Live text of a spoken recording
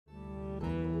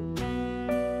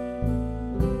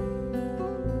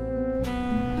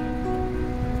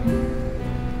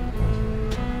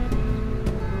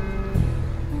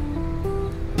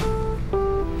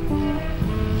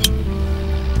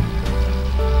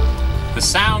The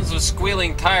sounds of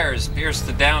squealing tires pierced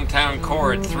the downtown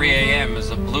core at 3 a.m. as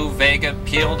a blue Vega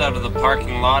peeled out of the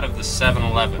parking lot of the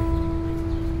 7-Eleven.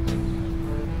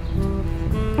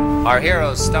 Our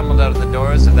hero stumbled out of the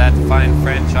doors of that fine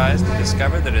franchise to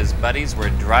discover that his buddies were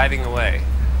driving away.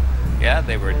 Yeah,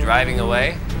 they were driving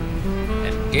away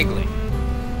and giggling.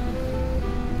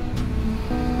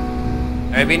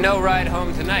 There'd be no ride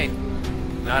home tonight.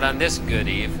 Not on this good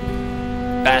eve.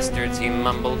 Bastards, he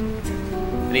mumbled.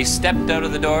 And he stepped out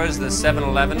of the doors of the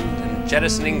 7-Eleven, and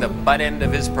jettisoning the butt end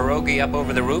of his pierogi up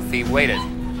over the roof, he waited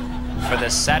for the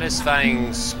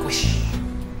satisfying squish.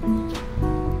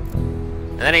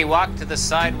 And then he walked to the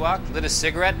sidewalk, lit a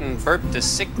cigarette, and burped a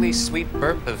sickly sweet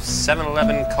burp of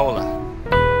 7-Eleven cola.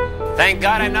 "Thank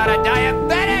God I'm not a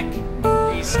diabetic!"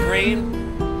 he screamed.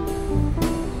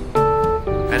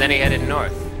 And then he headed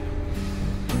north,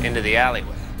 into the alleyway.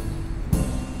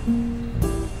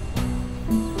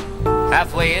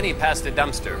 Halfway in, he passed a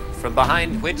dumpster, from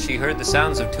behind which he heard the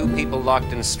sounds of two people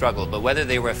locked in struggle. But whether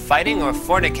they were fighting or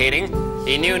fornicating,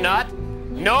 he knew not,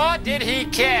 nor did he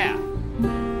care.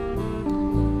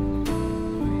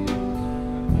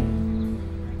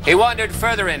 He wandered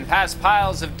further in, past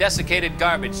piles of desiccated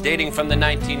garbage dating from the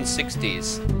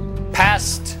 1960s.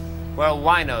 Past where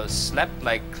winos slept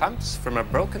like clumps from a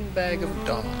broken bag of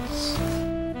dolls.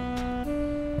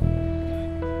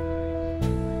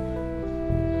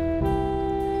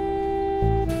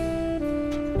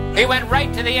 He went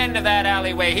right to the end of that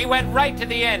alleyway. He went right to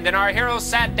the end, and our hero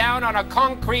sat down on a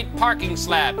concrete parking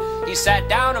slab. He sat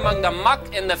down among the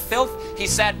muck and the filth. He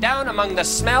sat down among the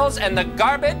smells and the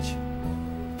garbage.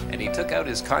 And he took out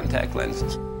his contact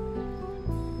lenses.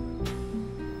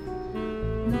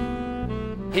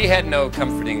 He had no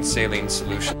comforting saline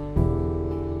solution.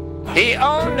 He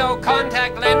owned no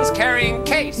contact lens carrying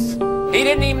case. He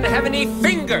didn't even have any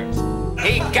fingers.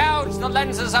 He gouged the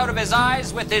lenses out of his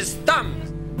eyes with his thumbs.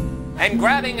 And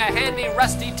grabbing a handy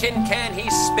rusty tin can, he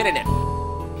spit in it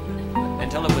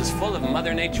until it was full of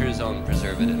Mother Nature's own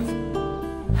preservative.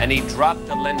 And he dropped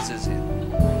the lenses in.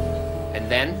 And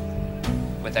then,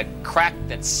 with a crack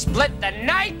that split the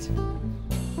night,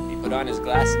 he put on his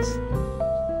glasses.